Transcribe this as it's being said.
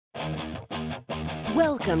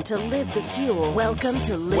Welcome to Live the Fuel. Welcome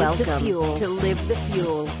to Live the Fuel. To Live the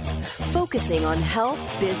Fuel. Focusing on health,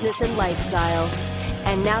 business, and lifestyle.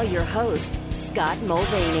 And now your host, Scott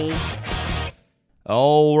Mulvaney.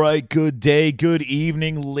 All right, good day, good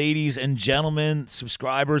evening, ladies and gentlemen,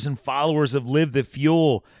 subscribers and followers of Live the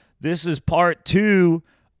Fuel. This is part 2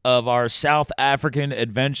 of our South African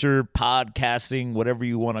adventure podcasting, whatever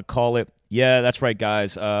you want to call it. Yeah, that's right,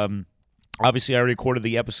 guys. Obviously, I recorded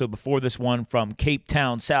the episode before this one from Cape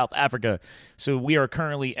Town, South Africa. So we are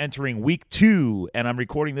currently entering week 2, and I'm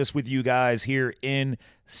recording this with you guys here in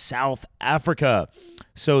South Africa.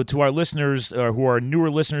 So to our listeners who are newer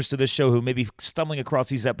listeners to this show who may be stumbling across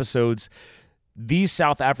these episodes, these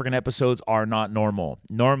South African episodes are not normal.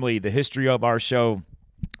 Normally, the history of our show,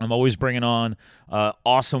 I'm always bringing on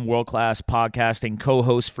awesome world-class podcasting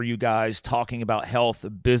co-hosts for you guys talking about health,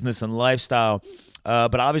 business, and lifestyle.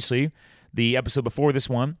 But obviously, the episode before this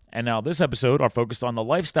one and now this episode are focused on the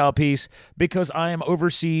lifestyle piece because I am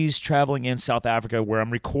overseas traveling in South Africa where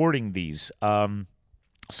I'm recording these.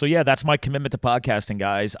 So yeah, that's my commitment to podcasting,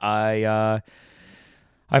 guys. I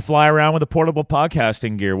fly around with a portable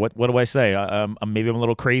podcasting gear. What do I say? Maybe I'm a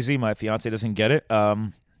little crazy. My fiance doesn't get it.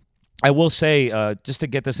 I will say, just to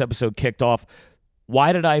get this episode kicked off,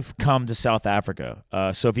 why did I come to South Africa?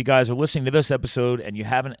 So if you guys are listening to this episode and you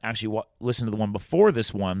haven't actually listened to the one before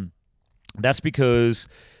this one, that's because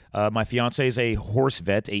my fiance is a horse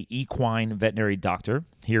vet, a equine veterinary doctor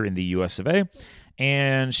here in the US of A,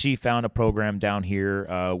 and she found a program down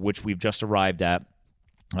here, which we've just arrived at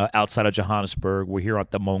outside of Johannesburg. We're here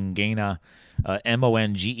at the Mongena,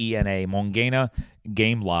 Mongena, Mongena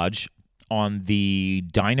Game Lodge on the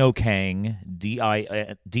Dinokeng,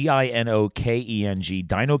 Dinokeng,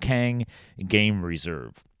 Dinokeng Game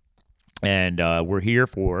Reserve. And we're here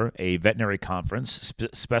for a veterinary conference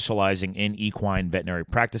specializing in equine veterinary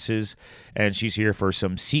practices. And she's here for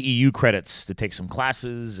some CEU credits to take some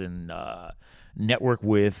classes and network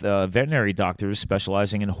with veterinary doctors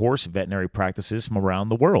specializing in horse veterinary practices from around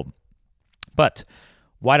the world. But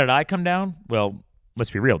why did I come down? Well,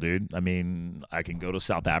 let's be real, dude. I mean, I can go to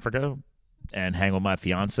South Africa and hang with my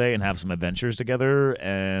fiance and have some adventures together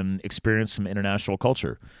and experience some international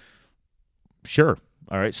culture. Sure.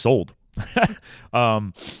 All right, sold.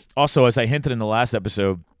 Also, as I hinted in the last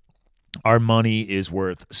episode, our money is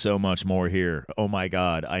worth so much more here. Oh my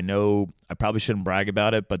God. I know I probably shouldn't brag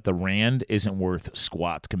about it, but the rand isn't worth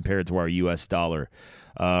squat compared to our US dollar.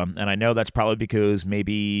 And I know that's probably because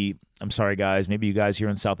I'm sorry guys, maybe you guys here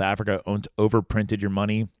in South Africa overprinted your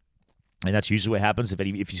money. And that's usually what happens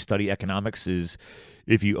if you study economics is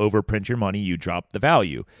if you overprint your money, you drop the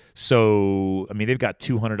value. So, I mean, they've got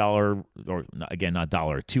 $200 or again, not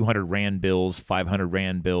dollar, 200 Rand bills, 500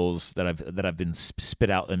 Rand bills that have been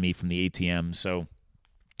spit out at me from the ATM. So,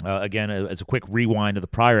 again, as a quick rewind to the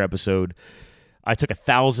prior episode, I took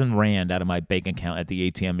 1,000 Rand out of my bank account at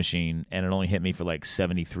the ATM machine, and it only hit me for like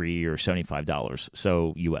 $73 or $75.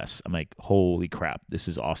 So, US. I'm like, holy crap, this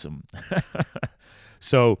is awesome.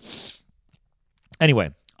 So,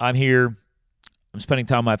 anyway, I'm here. I'm spending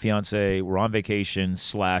time with my fiance. We're on vacation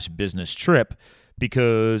 / business trip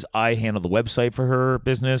because I handle the website for her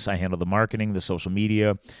business. I handle the marketing, the social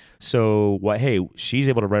media. So, hey, she's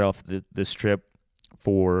able to write off this trip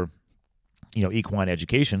for, equine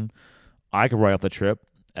education. I could write off the trip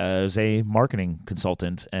as a marketing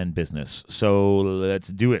consultant and business. So let's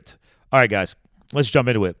do it. All right, guys, let's jump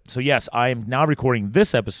into it. So yes, I am now recording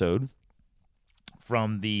this episode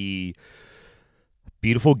from the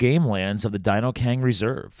beautiful game lands of the Dinokeng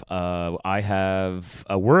Reserve.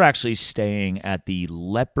 We're actually staying at the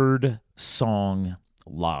Leopard Song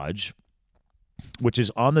Lodge, which is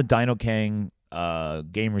on the Dinokeng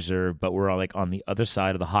Game Reserve, but we're on the other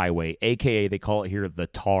side of the highway, aka they call it here the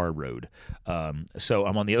Tar Road. So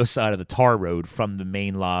I'm on the other side of the Tar Road from the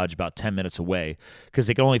main lodge, about 10 minutes away, because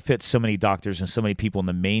they can only fit so many doctors and so many people in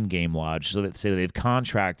the main game lodge. So they've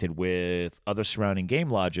contracted with other surrounding game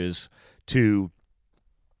lodges to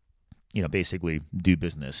basically do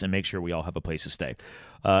business and make sure we all have a place to stay.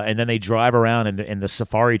 And then they drive around in the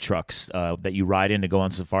safari trucks that you ride in to go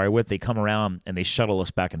on safari with. They come around and they shuttle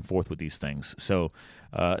us back and forth with these things. So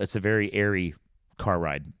it's a very airy car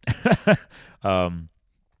ride. But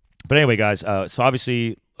anyway, guys, so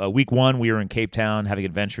obviously week 1, we were in Cape Town having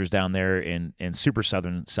adventures down there in super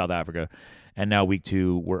southern South Africa. And now week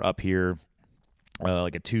 2, we're up here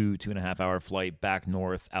like a 2.5 hour flight back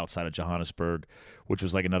north outside of Johannesburg, which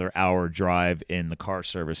was like another hour drive in the car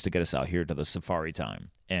service to get us out here to the safari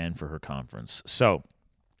time and for her conference. So,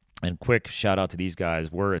 and quick shout out to these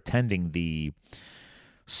guys. We're attending the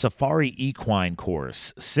Safari Equine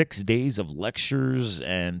Course, 6 days of lectures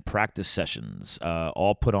and practice sessions,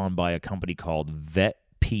 all put on by a company called Vet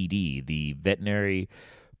PD, the Veterinary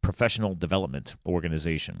Professional Development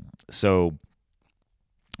Organization. So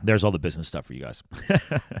there's all the business stuff for you guys.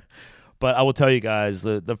 But I will tell you guys,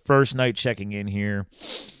 the first night checking in here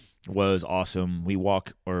was awesome.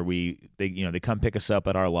 They come pick us up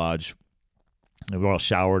at our lodge. We're all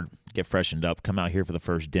showered, get freshened up, come out here for the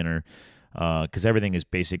first dinner. Because everything is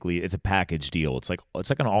basically, it's a package deal. It's like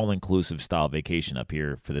an all-inclusive style vacation up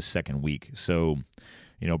here for the second week. So,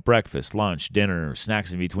 breakfast, lunch, dinner,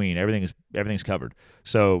 snacks in between, everything's covered.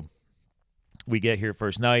 So we get here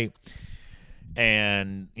first night,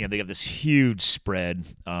 and they have this huge spread.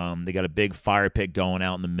 They got a big fire pit going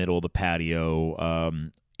out in the middle of the patio.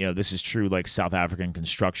 This is true like South African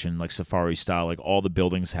construction, like safari style. Like all the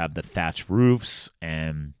buildings have the thatched roofs,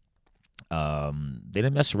 and they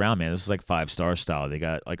didn't mess around, man. This is like 5-star style. They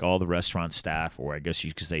got like all the restaurant staff, or I guess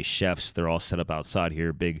you could say chefs. They're all set up outside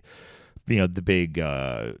here. Big, the big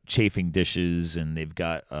chafing dishes, and they've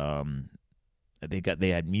got they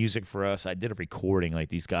had music for us. I did a recording. Like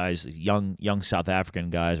these guys, young South African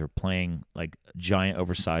guys, are playing like giant,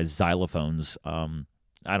 oversized xylophones.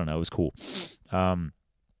 I don't know. It was cool.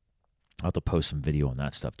 I'll have to post some video on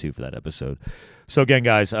that stuff too for that episode. So again,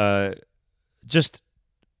 guys,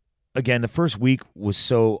 Again, the first week was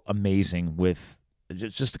so amazing with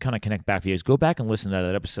just to kind of connect back for you guys. Go back and listen to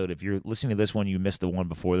that episode. If you're listening to this one, you missed the one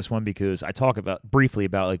before this one, because I talk briefly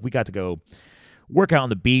about like we got to go work out on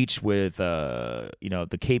the beach with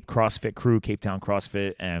the Cape CrossFit crew, Cape Town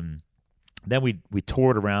CrossFit, and then we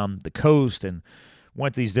toured around the coast and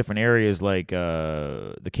went to these different areas. Like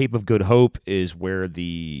the Cape of Good Hope is where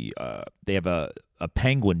they have a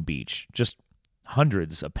penguin beach, just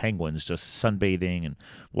hundreds of penguins just sunbathing and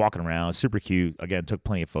walking around. Super cute. Again, took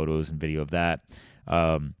plenty of photos and video of that.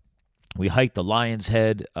 We hiked the Lion's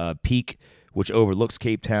Head Peak, which overlooks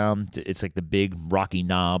Cape Town. It's like the big rocky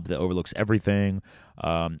knob that overlooks everything.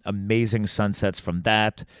 Amazing sunsets from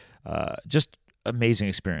that. Just amazing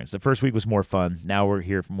experience. The first week was more fun. Now we're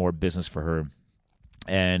here for more business for her.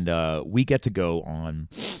 And we get to go on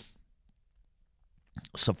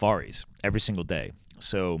safaris every single day.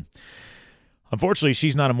 So unfortunately,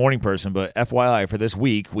 she's not a morning person, but FYI, for this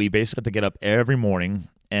week, we basically have to get up every morning,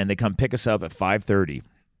 and they come pick us up at 5:30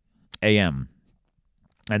 a.m.,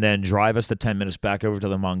 and then drive us the 10 minutes back over to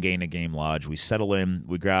the Mongana Game Lodge. We settle in,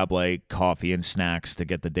 we grab like coffee and snacks to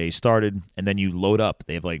get the day started, and then you load up.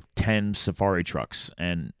 They have like 10 safari trucks,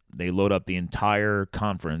 and they load up the entire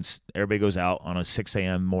conference. Everybody goes out on a 6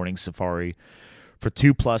 a.m. morning safari for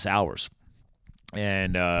 2+ hours.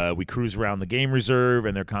 And we cruise around the game reserve,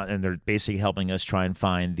 and they're basically helping us try and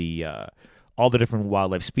find all the different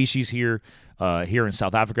wildlife species here. Here in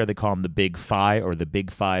South Africa, they call them the Big Five, or the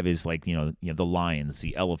Big Five is like the lions,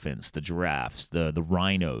 the elephants, the giraffes, the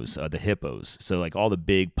rhinos, the hippos. So like all the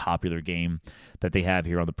big popular game that they have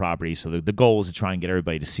here on the property. So the goal is to try and get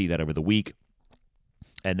everybody to see that over the week,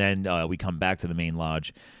 and then we come back to the main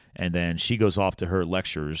lodge. And then she goes off to her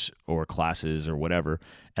lectures or classes or whatever.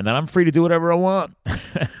 And then I'm free to do whatever I want.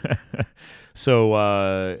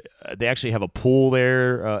 So they actually have a pool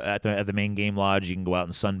there at the main game lodge. You can go out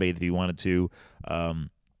and sunbathe if you wanted to.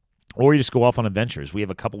 Or you just go off on adventures. We have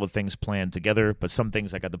a couple of things planned together, but some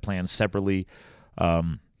things I got to plan separately.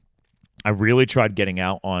 I really tried getting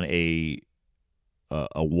out on a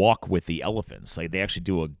walk with the elephants. Like they actually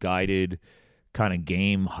do a guided kind of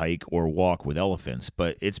game hike or walk with elephants,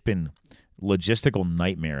 but it's been logistical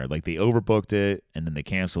nightmare. Like they overbooked it, and then they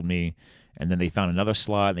canceled me, and then they found another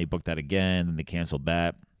slot and they booked that again, and they canceled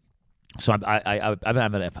that. So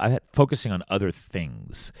I'm focusing on other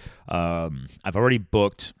things. I've already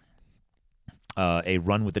booked a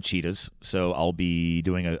run with the cheetahs, so I'll be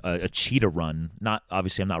doing a cheetah run. Not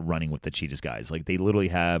obviously, I'm not running with the cheetahs, guys. Like they literally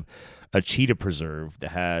have a cheetah preserve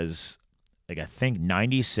that has like I think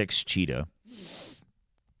 96 cheetah.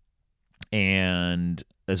 And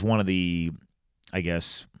as one of the, I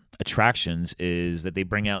guess, attractions is that they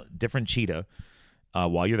bring out different cheetah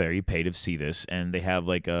while you're there. You pay to see this, and they have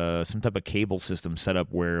like some type of cable system set up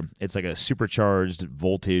where it's like a supercharged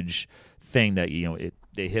voltage thing that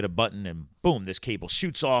they hit a button and boom, this cable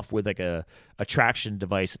shoots off with like a traction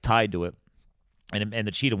device tied to it, and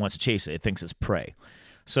the cheetah wants to chase it. It thinks it's prey.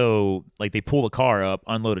 So, like, they pull the car up,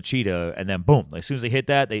 unload a cheetah, and then boom. Like, as soon as they hit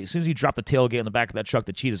that, as soon as you drop the tailgate on the back of that truck,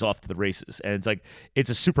 the cheetah's off to the races. And it's like,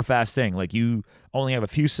 it's a super fast thing. Like, you only have a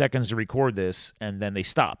few seconds to record this, and then they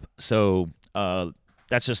stop. So,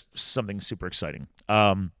 that's just something super exciting.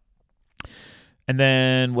 And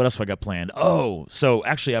then, what else have I got planned? Oh, so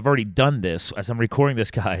actually, I've already done this as I'm recording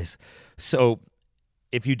this, guys. So,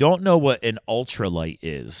 if you don't know what an ultralight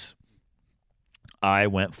is, I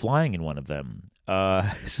went flying in one of them.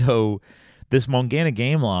 So this Mongana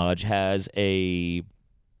Game Lodge has a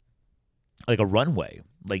runway.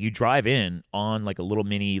 Like you drive in on like a little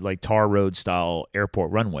mini like tar road style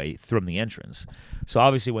airport runway from the entrance. So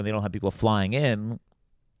obviously when they don't have people flying in,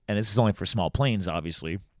 and this is only for small planes,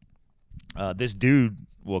 obviously, this dude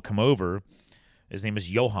will come over. His name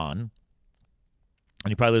is Johan,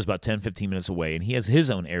 and he probably lives about 10, 15 minutes away, and he has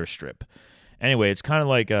his own airstrip. Anyway, it's kind of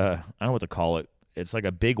like I don't know what to call it. It's like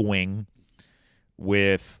a big wing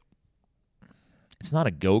with, it's not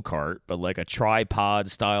a go-kart, but like a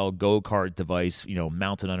tripod-style go-kart device,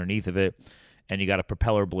 mounted underneath of it, and you got a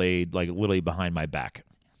propeller blade like literally behind my back.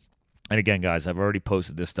 And again, guys, I've already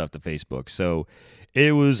posted this stuff to Facebook, so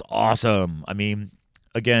it was awesome. I mean,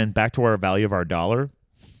 again, back to our value of our dollar,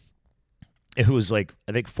 it was like,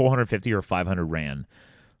 I think 450 or 500 Rand.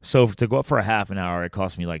 So to go up for a half an hour, it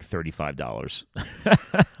cost me like $35.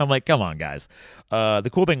 I'm like, come on, guys. The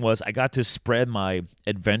cool thing was I got to spread my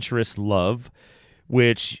adventurous love,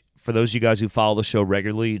 which for those of you guys who follow the show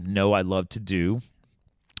regularly know I love to do.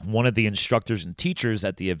 One of the instructors and teachers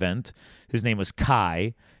at the event, his name was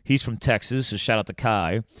Kai. He's from Texas, so shout out to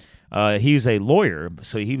Kai. He's a lawyer,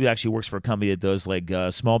 so he actually works for a company that does like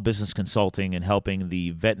small business consulting and helping the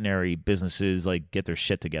veterinary businesses like get their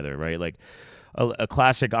shit together, right? Like a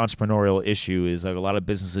classic entrepreneurial issue is like a lot of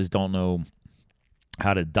businesses don't know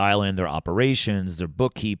how to dial in their operations, their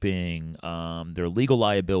bookkeeping, their legal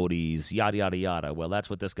liabilities, yada, yada, yada. Well, that's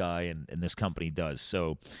what this guy and this company does.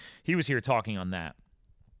 So he was here talking on that.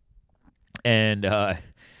 And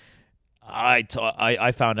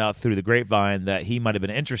I found out through the grapevine that he might have been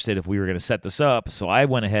interested if we were going to set this up. So I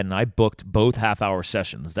went ahead and I booked both half-hour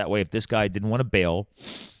sessions. That way, if this guy didn't want to bail,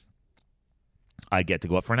 I get to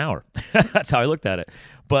go up for an hour. That's how I looked at it.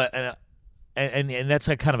 But and that's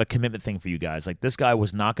like kind of a commitment thing for you guys. Like this guy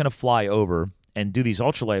was not going to fly over and do these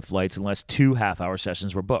ultralight flights unless 2 half-hour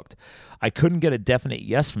sessions were booked. I couldn't get a definite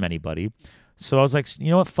yes from anybody. So I was like,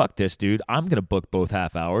 you know what? Fuck this, dude. I'm going to book both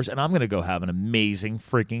half hours, and I'm going to go have an amazing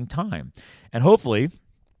freaking time. And hopefully,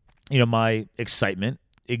 my excitement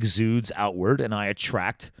exudes outward, and I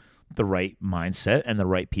attract the right mindset and the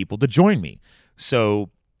right people to join me. So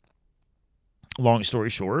long story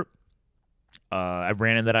short, I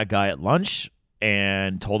ran into that guy at lunch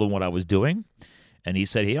and told him what I was doing. And he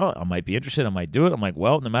said, hey, I might be interested. I might do it. I'm like,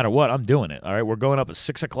 well, no matter what, I'm doing it. All right, we're going up at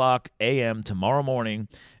 6 o'clock a.m. tomorrow morning.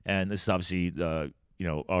 And this is obviously,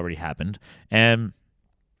 already happened. And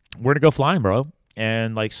we're going to go flying, bro.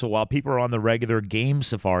 And, so while people are on the regular game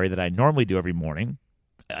safari that I normally do every morning,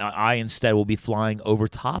 I instead will be flying over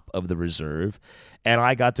top of the reserve. And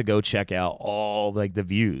I got to go check out all, the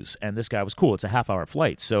views. And this guy was cool. It's a half-hour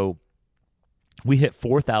flight. So we hit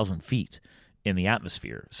 4,000 feet in the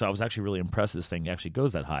atmosphere. So I was actually really impressed this thing actually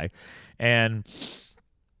goes that high. And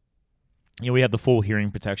we have the full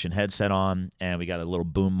hearing protection headset on, and we got a little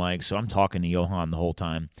boom mic. So I'm talking to Johan the whole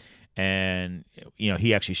time. And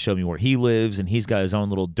he actually showed me where he lives, and he's got his own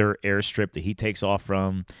little dirt airstrip that he takes off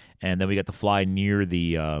from. And then we got to fly near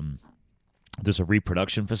the there's a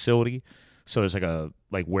reproduction facility. So there's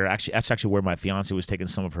that's actually where my fiance was taking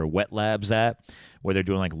some of her wet labs at, where they're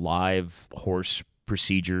doing live horse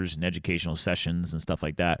procedures and educational sessions and stuff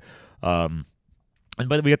like that. But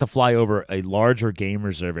we got to fly over a larger game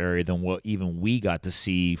reserve area than what even we got to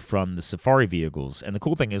see from the safari vehicles. And the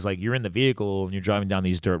cool thing is, you're in the vehicle and you're driving down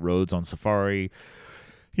these dirt roads on safari,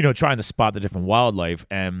 trying to spot the different wildlife.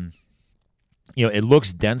 And, it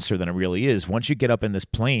looks denser than it really is. Once you get up in this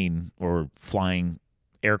plane or flying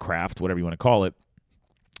aircraft, whatever you want to call it,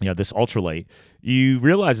 this ultralight, you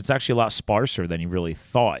realize it's actually a lot sparser than you really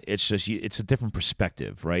thought. It's just, it's a different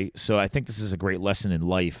perspective, right? So I think this is a great lesson in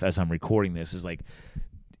life as I'm recording this, is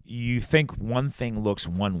you think one thing looks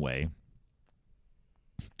one way,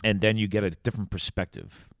 and then you get a different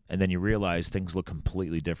perspective, and then you realize things look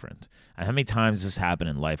completely different. And how many times does this happen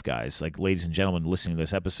in life, guys? Ladies and gentlemen listening to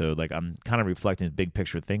this episode, I'm kind of reflecting the big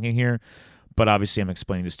picture thinking here, but obviously I'm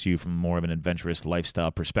explaining this to you from more of an adventurous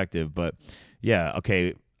lifestyle perspective. But yeah,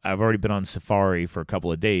 okay, I've already been on safari for a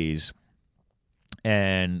couple of days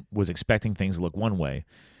and was expecting things to look one way.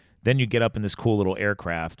 Then you get up in this cool little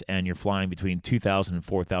aircraft and you're flying between 2,000 and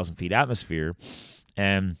 4,000 feet atmosphere,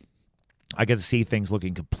 and I get to see things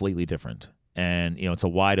looking completely different. And, it's a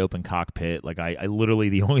wide open cockpit. I literally,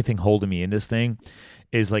 the only thing holding me in this thing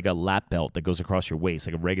is a lap belt that goes across your waist,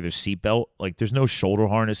 like a regular seat belt. There's no shoulder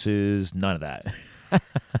harnesses, none of that.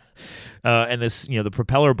 And this, the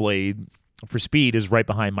propeller blade for speed is right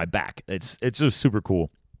behind my back. It's just super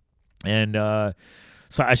cool. And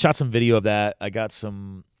so I shot some video of that. I got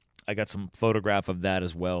some I got some photograph of that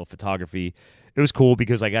as well, photography. It was cool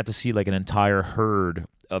because I got to see like an entire herd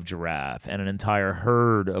of giraffe and an entire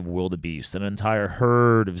herd of wildebeest and an entire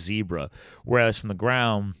herd of zebra. Whereas from the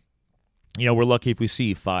ground, we're lucky if we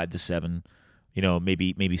see 5 to 7,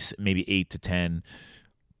 maybe 8 to 10.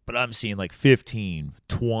 But I'm seeing like 15,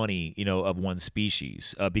 20, of one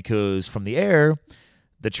species because from the air,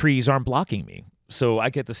 the trees aren't blocking me. So I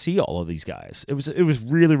get to see all of these guys. It was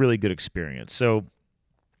really, really good experience. So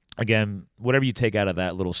again, whatever you take out of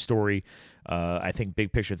that little story, I think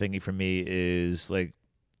big picture thinking for me is like,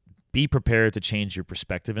 be prepared to change your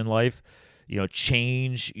perspective in life.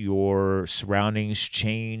 Change your surroundings,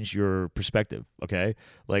 change your perspective. Okay.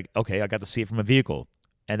 Like, okay, I got to see it from a vehicle.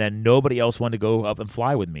 And then nobody else wanted to go up and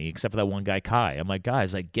fly with me except for that one guy, Kai. I'm like,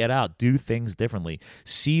 guys, like, get out, do things differently,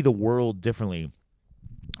 see the world differently.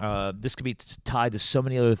 This could be tied to so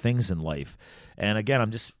many other things in life. And again,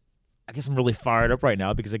 I guess I'm really fired up right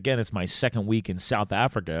now because, again, it's my second week in South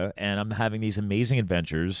Africa, and I'm having these amazing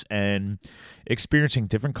adventures and experiencing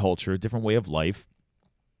different culture, different way of life.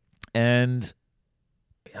 And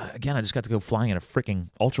again, I just got to go flying in a freaking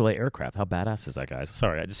ultralight aircraft. How badass is that, guys?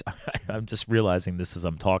 Sorry, I'm just realizing this as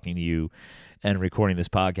I'm talking to you and recording this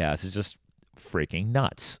podcast. It's just freaking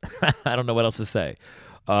nuts. I don't know what else to say.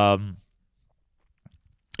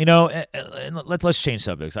 Let's change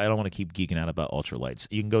subjects. I don't want to keep geeking out about ultralights.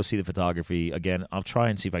 You can go see the photography. Again, I'll try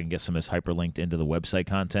and see if I can get some of this hyperlinked into the website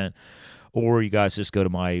content, or you guys just go to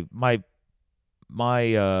my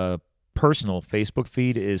personal Facebook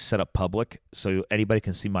feed is set up public, so anybody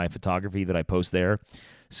can see my photography that I post there.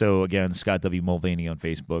 So again, Scott W. Mulvaney on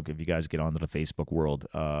Facebook. If you guys get onto the Facebook world,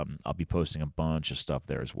 I'll be posting a bunch of stuff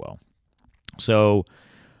there as well. So,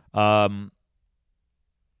 man,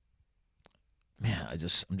 I'm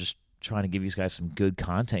just trying to give you guys some good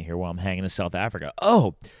content here while I'm hanging in South Africa.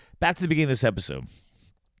 Oh, back to the beginning of this episode.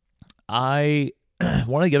 One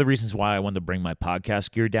of the other reasons why I wanted to bring my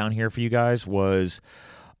podcast gear down here for you guys was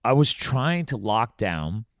I was trying to lock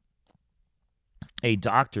down a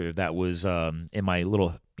doctor that was in my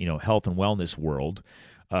little, health and wellness world.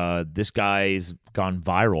 This guy's gone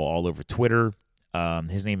viral all over Twitter.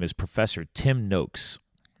 His name is Professor Tim Noakes,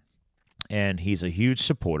 and he's a huge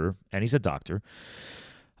supporter, and he's a doctor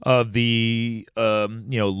of the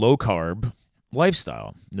low carb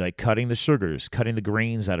lifestyle, like cutting the sugars, cutting the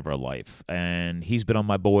grains out of our life. And he's been on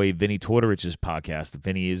my boy Vinny Tortorich's podcast.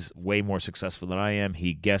 Vinny is way more successful than I am.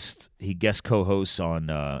 He guest co-hosts on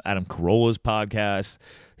Adam Carolla's podcast.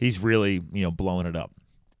 He's really blowing it up.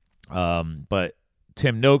 But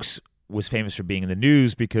Tim Noakes was famous for being in the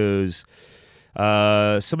news because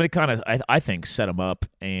somebody kind of I think set him up,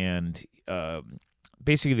 and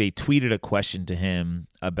basically they tweeted a question to him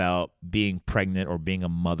about being pregnant or being a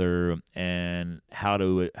mother and how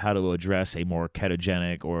to address a more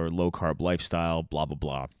ketogenic or low carb lifestyle, blah blah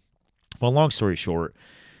blah. Well, long story short,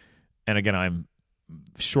 and again I'm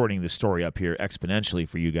shortening the story up here exponentially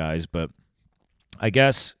for you guys, but I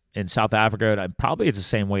guess in South Africa, and probably it's the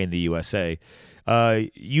same way in the USA,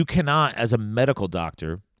 you cannot, as a medical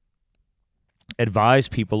doctor, advise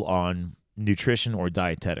people on nutrition or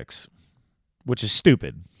dietetics, which is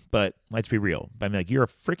stupid, but let's be real. I mean, like, you're a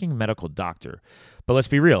freaking medical doctor. But let's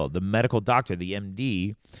be real. The medical doctor, the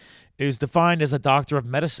MD, is defined as a doctor of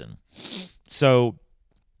medicine. So,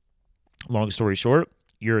 long story short,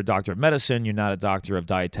 you're a doctor of medicine. You're not a doctor of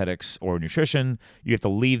dietetics or nutrition. You have to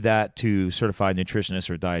leave that to certified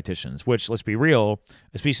nutritionists or dietitians, which, let's be real,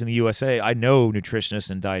 especially in the USA, I know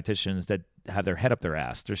nutritionists and dietitians that have their head up their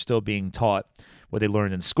ass. They're still being taught what they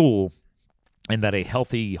learned in school, and that a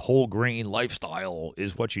healthy, whole grain lifestyle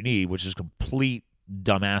is what you need, which is complete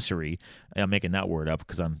dumbassery. I'm making that word up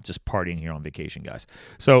because I'm just partying here on vacation, guys.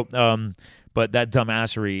 So, but that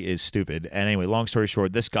dumbassery is stupid. And anyway, long story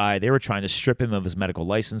short, this guy, they were trying to strip him of his medical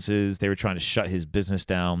licenses. They were trying to shut his business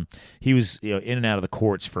down. He was in and out of the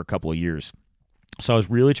courts for a couple of years. So I was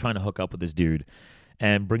really trying to hook up with this dude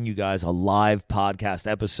and bring you guys a live podcast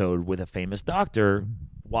episode with a famous doctor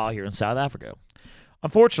while here in South Africa.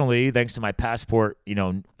 Unfortunately, thanks to my passport,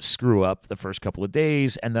 screw up the first couple of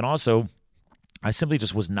days, and then also I simply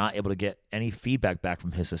just was not able to get any feedback back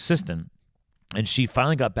from his assistant. And she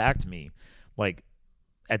finally got back to me, like,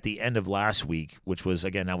 at the end of last week, which was,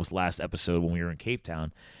 again, that was last episode when we were in Cape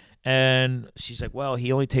Town. And she's like, well,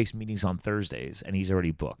 he only takes meetings on Thursdays, and he's already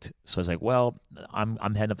booked. So I was like, well,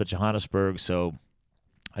 I'm heading up to Johannesburg, so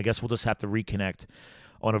I guess we'll just have to reconnect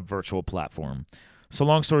on a virtual platform. So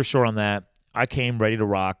long story short on that, I came ready to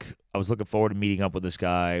rock. I was looking forward to meeting up with this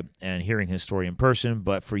guy and hearing his story in person.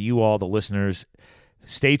 But for you all, the listeners,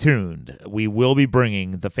 stay tuned. We will be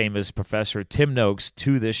bringing the famous Professor Tim Noakes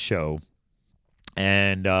to this show.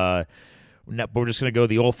 And we're just going to go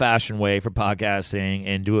the old-fashioned way for podcasting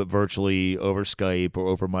and do it virtually over Skype or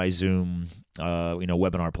over my Zoom,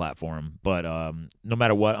 webinar platform. But no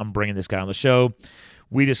matter what, I'm bringing this guy on the show.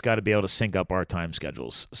 We just got to be able to sync up our time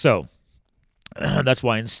schedules. So that's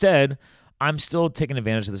why instead, I'm still taking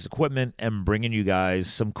advantage of this equipment and bringing you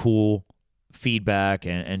guys some cool feedback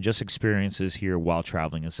and just experiences here while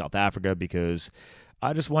traveling in South Africa, because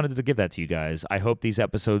I just wanted to give that to you guys. I hope these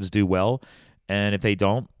episodes do well. And if they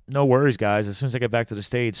don't, no worries, guys. As soon as I get back to the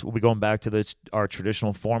States, we'll be going back to our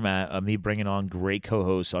traditional format of me bringing on great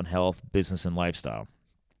co-hosts on health, business, and lifestyle.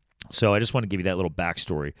 So I just want to give you that little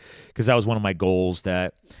backstory, because that was one of my goals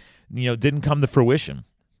that, didn't come to fruition.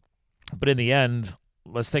 But in the end,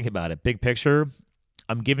 let's think about it. Big picture,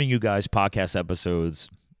 I'm giving you guys podcast episodes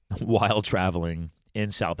while traveling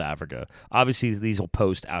in South Africa. Obviously, these will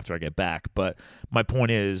post after I get back. But my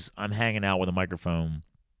point is, I'm hanging out with a microphone,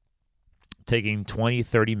 taking 20,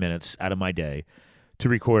 30 minutes out of my day to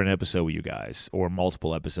record an episode with you guys, or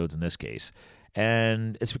multiple episodes in this case.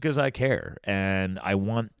 And it's because I care. And I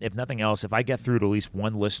want, if nothing else, if I get through to at least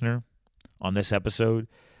one listener on this episode,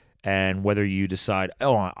 and whether you decide,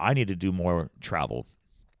 oh, I need to do more travel.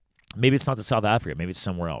 Maybe it's not to South Africa. Maybe it's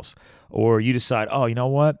somewhere else. Or you decide, oh, you know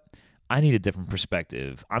what? I need a different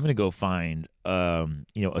perspective. I'm going to go find, a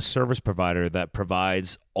service provider that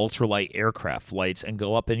provides ultralight aircraft flights and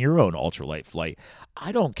go up in your own ultralight flight.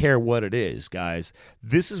 I don't care what it is, guys.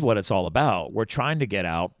 This is what it's all about. We're trying to get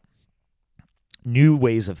out new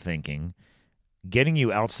ways of thinking, getting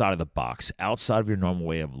you outside of the box, outside of your normal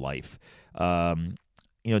way of life.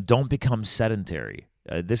 Don't become sedentary.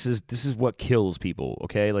 This is what kills people,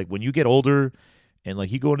 okay? Like when you get older and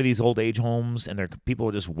like you go into these old age homes and people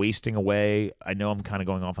are just wasting away. I know I'm kind of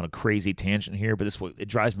going off on a crazy tangent here, but it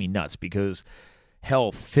drives me nuts, because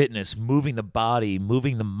health, fitness, moving the body,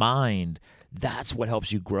 moving the mind, that's what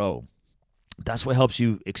helps you grow. That's what helps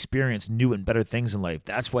you experience new and better things in life.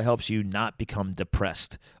 That's what helps you not become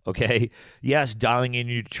depressed, okay? Yes, dialing in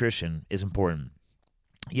your nutrition is important.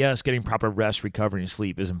 Yes, getting proper rest, recovery, and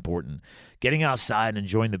sleep is important. Getting outside and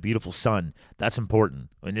enjoying the beautiful sun, that's important.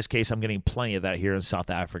 In this case, I'm getting plenty of that here in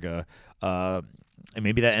South Africa. And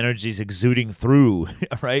maybe that energy is exuding through,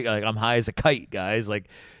 right? Like I'm high as a kite, guys. Like,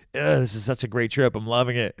 this is such a great trip. I'm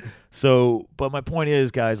loving it. So, but my point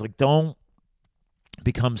is, guys, like don't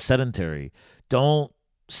become sedentary. Don't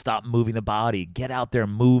stop moving the body. Get out there,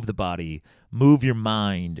 move the body, move your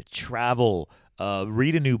mind, travel,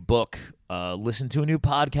 read a new book, listen to a new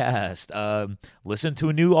podcast, listen to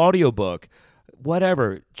a new audiobook,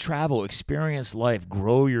 whatever. Travel, experience life,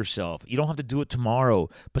 grow yourself. You don't have to do it tomorrow,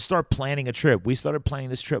 but start planning a trip. We started planning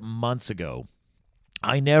this trip months ago.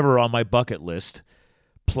 I never on my bucket list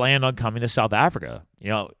planned on coming to South Africa.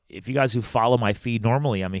 If you guys who follow my feed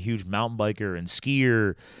normally, I'm a huge mountain biker and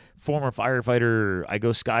skier, former firefighter. I go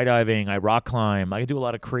skydiving, I rock climb, I do a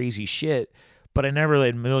lot of crazy shit. But I never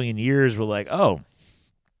in a million years were like, oh,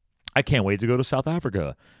 I can't wait to go to South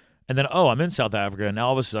Africa. And then, oh, I'm in South Africa. And now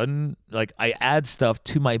all of a sudden, like I add stuff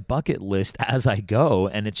to my bucket list as I go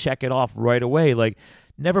and to check it off right away. Like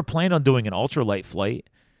never planned on doing an ultralight flight.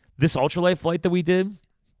 This ultralight flight that we did,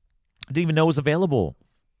 I didn't even know was available.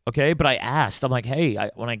 Okay, but I asked. I'm like, hey,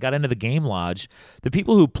 when I got into the game lodge, the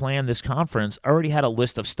people who planned this conference already had a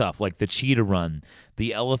list of stuff like the cheetah run,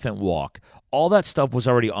 the elephant walk. All that stuff was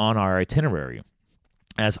already on our itinerary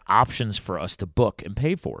as options for us to book and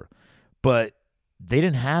pay for. But they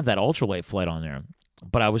didn't have that ultralight flight on there.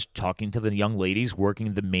 But I was talking to the young ladies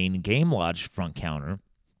working the main game lodge front counter,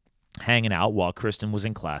 hanging out while Kristen was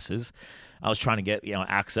in classes. I was trying to get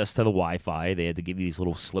access to the Wi-Fi. They had to give you these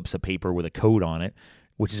little slips of paper with a code on it,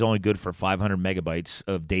 which is only good for 500 megabytes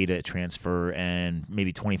of data transfer and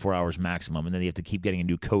maybe 24 hours maximum. And then you have to keep getting a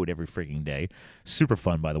new code every freaking day. Super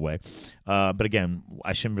fun, by the way. But again,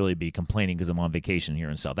 I shouldn't really be complaining because I'm on vacation here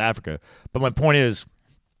in South Africa. But my point is,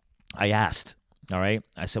 I asked, all right?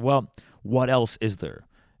 I said, well, what else is there?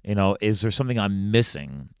 Is there something I'm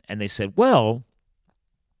missing? And they said, well,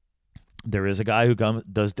 there is a guy who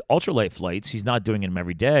does ultralight flights. He's not doing them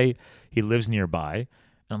every day. He lives nearby. And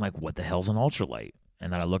I'm like, what the hell's an ultralight?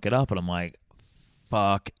 And then I look it up, and I'm like,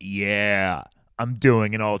 fuck yeah, I'm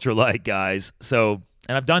doing an ultralight, guys. So,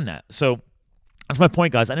 and I've done that. So that's my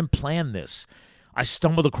point, guys. I didn't plan this. I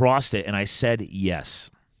stumbled across it, and I said yes.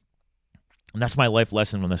 And that's my life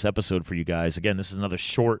lesson from this episode for you guys. Again, this is another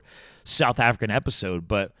short South African episode,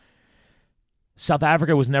 but South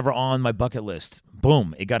Africa was never on my bucket list.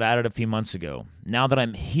 Boom, it got added a few months ago. Now that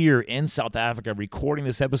I'm here in South Africa recording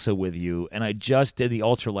this episode with you, and I just did the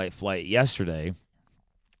ultralight flight yesterday,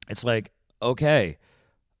 it's like, okay,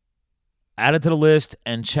 added to the list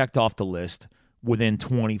and checked off the list. within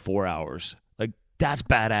 24 hours. Like, that's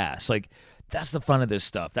badass. Like, that's the fun of this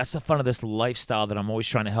stuff. That's the fun of this lifestyle that I'm always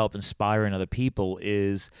trying to help inspire in other people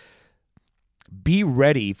is be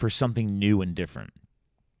ready for something new and different.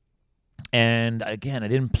 And again, I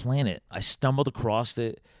didn't plan it. I stumbled across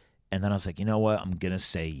it, and then I was like, you know what? I'm going to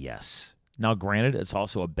say yes. Now, granted, it's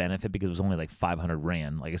also a benefit because it was only like 500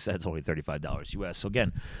 Rand. Like I said, it's only $35 US. So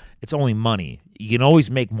again, it's only money. You can always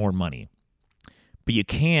make more money, but you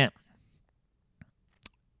can't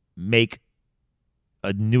make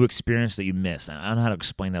a new experience that you missed. And I don't know how to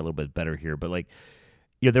explain that a little bit better here, but like,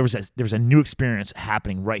 there was a new experience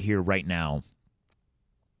happening right here, right now.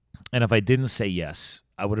 And if I didn't say yes,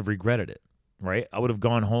 I would have regretted it, right? I would have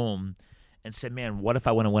gone home and said, man, what if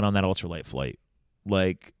I went on that ultralight flight?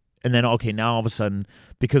 Like, and then, okay, now all of a sudden,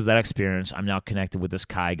 because of that experience, I'm now connected with this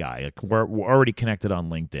Kai guy. Like, we're already connected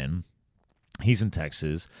on LinkedIn. He's in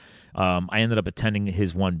Texas. I ended up attending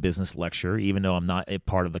his one business lecture, even though I'm not a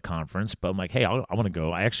part of the conference. But I'm like, hey, I want to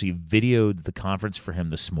go. I actually videoed the conference for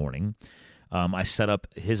him this morning. I set up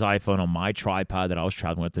his iPhone on my tripod that I was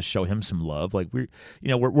traveling with to show him some love. Like we're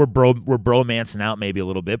bromancing out maybe a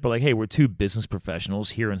little bit, but like, hey, we're two business professionals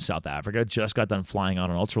here in South Africa. Just got done flying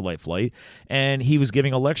on an ultralight flight, and he was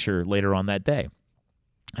giving a lecture later on that day.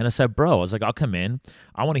 And I said, bro, I was like, I'll come in.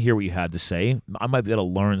 I want to hear what you have to say. I might be able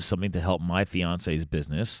to learn something to help my fiance's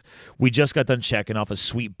business. We just got done checking off a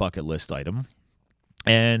sweet bucket list item,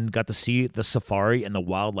 and got to see the safari and the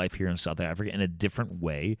wildlife here in South Africa in a different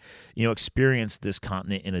way, experience this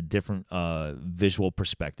continent in a different visual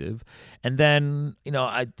perspective. And then,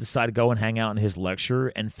 I decided to go and hang out in his lecture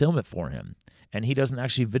and film it for him. And he doesn't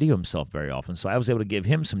actually video himself very often, so I was able to give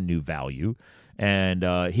him some new value.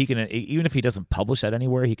 And he can, even if he doesn't publish that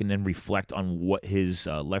anywhere, he can then reflect on what his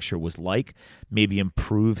lecture was like, maybe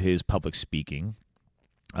improve his public speaking.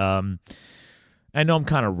 I know I'm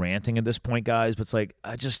kind of ranting at this point, guys, but it's like,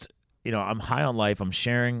 I'm high on life. I'm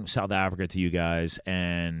sharing South Africa to you guys,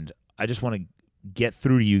 and I just want to get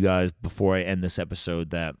through to you guys before I end this episode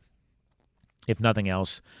that, if nothing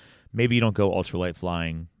else, maybe you don't go ultralight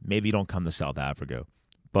flying, maybe you don't come to South Africa,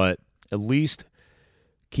 but at least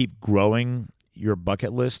keep growing your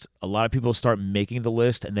bucket list. A lot of people start making the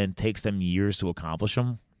list, and then it takes them years to accomplish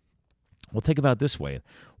them. Well, think about it this way.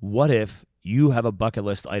 What if you have a bucket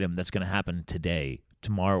list item that's going to happen today,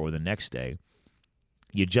 tomorrow, or the next day?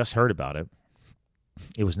 You just heard about it.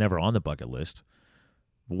 It was never on the bucket list.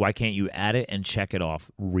 Why can't you add it and check it off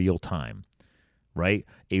real time, right?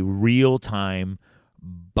 A real time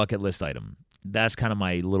bucket list item. That's kind of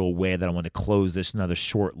my little way that I want to close this another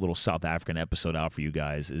short little South African episode out for you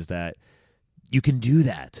guys, is that you can do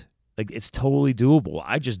that. Like, it's totally doable.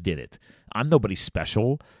 I just did it. I'm nobody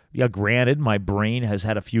special. Yeah, granted, my brain has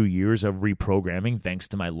had a few years of reprogramming thanks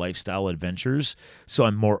to my lifestyle adventures, so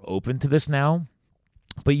I'm more open to this now.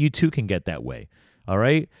 But you too can get that way, all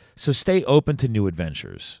right? So stay open to new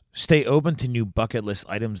adventures. Stay open to new bucket list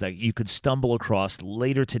items that you could stumble across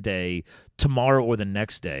later today, tomorrow, or the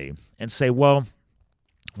next day, and say, well,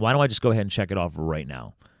 why don't I just go ahead and check it off right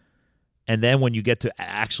now? And then when you get to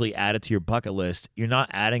actually add it to your bucket list, you're not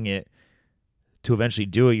adding it to eventually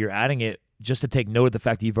do it. You're adding it just to take note of the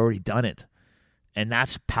fact that you've already done it. And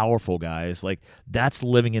that's powerful, guys. Like, that's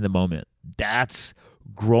living in the moment. That's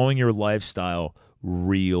growing your lifestyle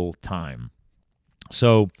real time.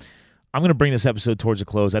 So I'm going to bring this episode towards a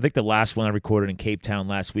close. I think the last one I recorded in Cape Town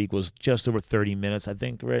last week was just over 30 minutes. I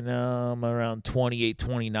think right now I'm around 28,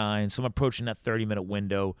 29. So I'm approaching that 30-minute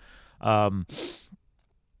window.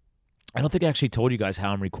 I don't think I actually told you guys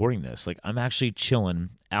how I'm recording this. Like, I'm actually chilling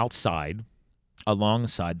outside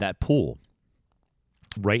alongside that pool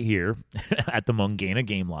right here at the Mongana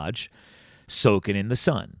Game Lodge, soaking in the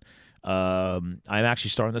sun. I'm actually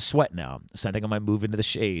starting to sweat now, so I think I might move into the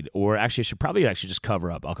shade. Or actually, I should probably just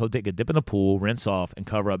cover up. I'll go take a dip in the pool, rinse off, and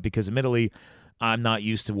cover up because, admittedly, I'm not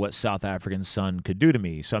used to what South African sun could do to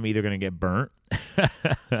me. So I'm either going to get burnt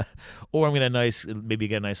or I'm going to maybe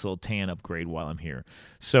get a nice little tan upgrade while I'm here.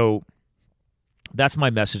 So that's my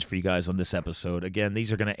message for you guys on this episode. Again,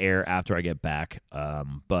 these are going to air after I get back.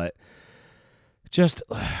 But just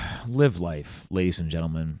live life, ladies and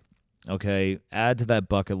gentlemen. Okay? Add to that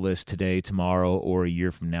bucket list today, tomorrow, or a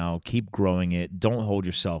year from now. Keep growing it. Don't hold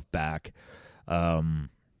yourself back.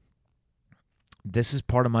 This is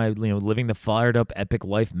part of my, living the fired up epic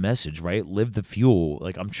life message, right? Live the fuel.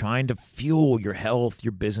 Like, I'm trying to fuel your health,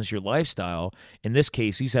 your business, your lifestyle. In this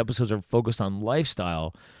case, these episodes are focused on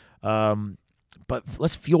lifestyle. But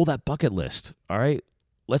let's fuel that bucket list, all right?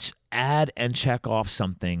 Let's add and check off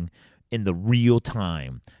something in the real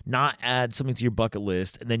time, not add something to your bucket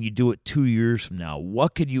list and then you do it 2 years from now.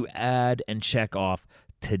 What could you add and check off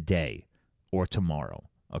today or tomorrow,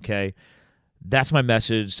 okay? That's my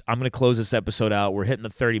message. I'm going to close this episode out. We're hitting the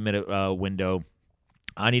 30-minute window.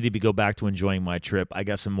 I need to go back to enjoying my trip. I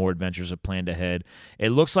got some more adventures planned ahead. It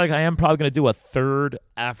looks like I am probably going to do a third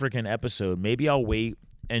African episode. Maybe I'll wait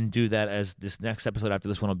and do that as this next episode after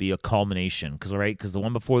this one will be a culmination. Because the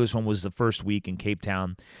one before this one was the first week in Cape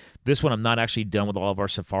Town. This one, I'm not actually done with all of our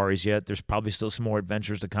safaris yet. There's probably still some more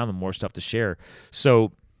adventures to come and more stuff to share.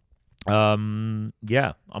 So, I'm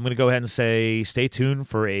going to go ahead and say stay tuned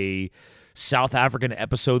for a South African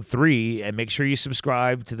episode 3, and make sure you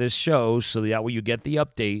subscribe to this show so that way you get the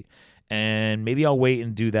update, and maybe I'll wait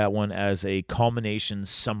and do that one as a culmination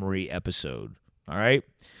summary episode. All right?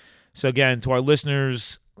 So again, to our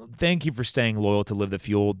listeners, thank you for staying loyal to Live the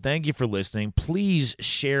Fuel. Thank you for listening. Please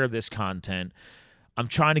share this content. I'm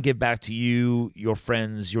trying to give back to you, your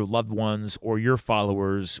friends, your loved ones, or your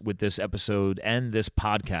followers with this episode and this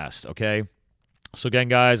podcast, okay? So again,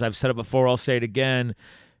 guys, I've said it before, I'll say it again.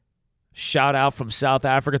 Shout out from South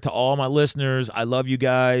Africa to all my listeners. I love you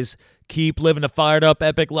guys. Keep living a fired up,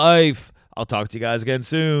 epic life. I'll talk to you guys again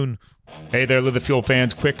soon. Hey there, Live the Fuel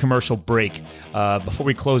fans. Quick commercial break. Before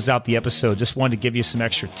we close out the episode, just wanted to give you some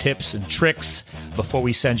extra tips and tricks before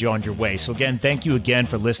we send you on your way. So again, thank you again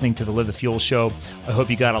for listening to the Live the Fuel show. I hope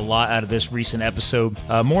you got a lot out of this recent episode.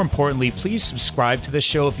 More importantly, please subscribe to this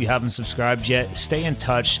show if you haven't subscribed yet. Stay in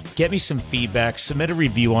touch. Get me some feedback. Submit a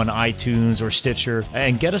review on iTunes or Stitcher.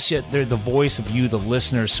 And get us the voice of you, the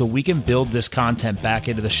listener, so we can build this content back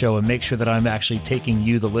into the show and make sure that I'm actually taking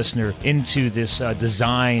you, the listener, into this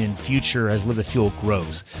design and future as Live the Fuel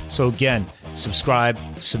grows. So again, subscribe,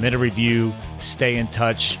 submit a review, stay in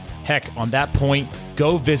touch. Heck, on that point,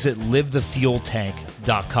 go visit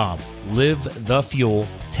livethefueltank.com.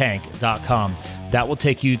 livethefueltank.com. That will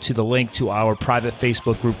take you to the link to our private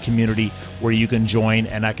Facebook group community where you can join,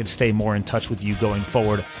 and I can stay more in touch with you going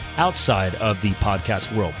forward outside of the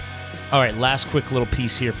podcast world. All right, last quick little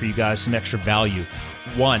piece here for you guys, some extra value.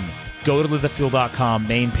 1, go to livethefuel.com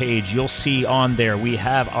main page. You'll see on there we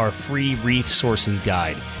have our free resources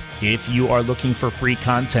guide. If you are looking for free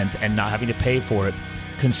content and not having to pay for it,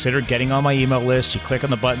 consider getting on my email list. You click on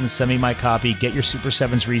the button, send me my copy, get your Super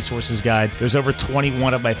 7s resources guide. There's over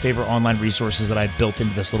 21 of my favorite online resources that I built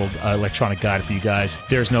into this little electronic guide for you guys.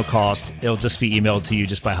 There's no cost. It'll just be emailed to you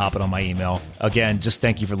just by hopping on my email. Again, just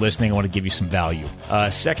thank you for listening. I want to give you some value.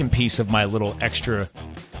 Second piece of my little extra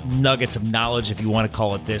nuggets of knowledge, if you want to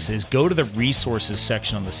call it this, is go to the resources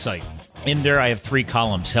section on the site. In there, I have 3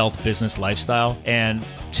 columns, health, business, lifestyle, and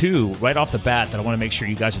 2, right off the bat, that I want to make sure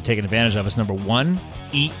you guys are taking advantage of is number 1,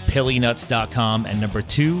 eatpillynuts.com, and number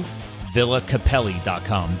 2,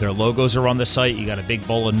 villacapelli.com. Their logos are on the site. You got a big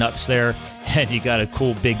bowl of nuts there, and you got a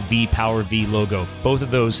cool big V, Power V logo. Both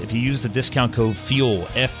of those, if you use the discount code FUEL,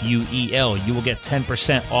 F-U-E-L, you will get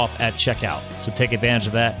 10% off at checkout. So take advantage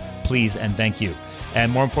of that, please, and thank you. And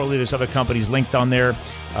more importantly, there's other companies linked on there.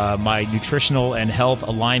 My nutritional and health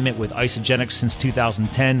alignment with Isogenics since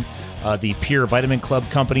 2010. The Pure Vitamin Club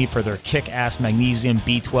company for their kick-ass magnesium,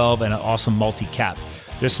 B12, and an awesome multi-cap.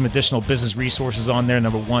 There's some additional business resources on there.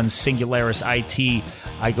 Number 1, Singularis IT.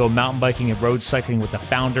 I go mountain biking and road cycling with the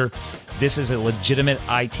founder. This is a legitimate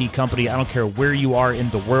IT company. I don't care where you are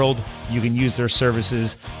in the world, you can use their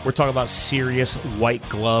services. We're talking about serious white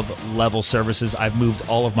glove level services. I've moved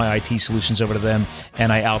all of my IT solutions over to them,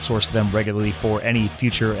 and I outsource them regularly for any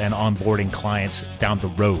future and onboarding clients down the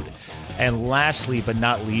road. And lastly, but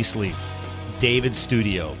not leastly, David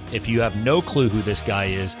Studio. If you have no clue who this guy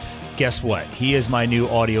is, guess what? He is my new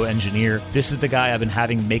audio engineer. This is the guy I've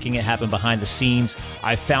been making it happen behind the scenes.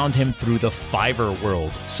 I found him through the Fiverr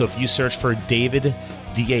world. So if you search for David,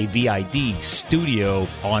 D-A-V-I-D, Studio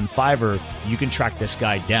on Fiverr, you can track this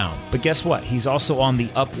guy down. But guess what? He's also on the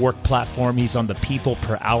Upwork platform. He's on the People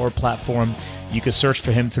Per Hour platform. You can search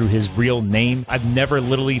for him through his real name. I've never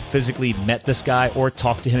literally physically met this guy or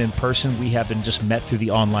talked to him in person. We have been just met through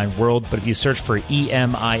the online world. But if you search for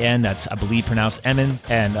E-M-I-N, that's, I believe, pronounced Emin,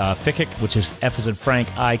 and Fikik, which is F as in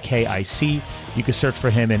Frank, I-K-I-C, you can search for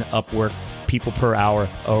him in Upwork. People Per Hour,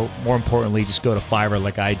 or more importantly, just go to Fiverr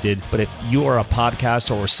like I did. But if you are a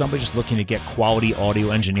podcaster or somebody just looking to get quality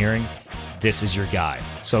audio engineering, this is your guy.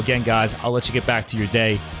 So again, guys, I'll let you get back to your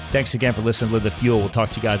day. Thanks again for listening to Live the Fuel. We'll talk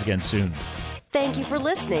to you guys again soon. Thank you for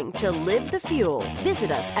listening to Live the Fuel.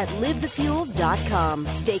 Visit us at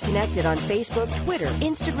livethefuel.com. Stay connected on Facebook, Twitter,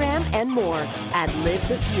 Instagram, and more at Live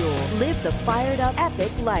the Fuel. Live the fired up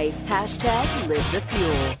epic life.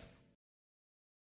 #LiveTheFuel.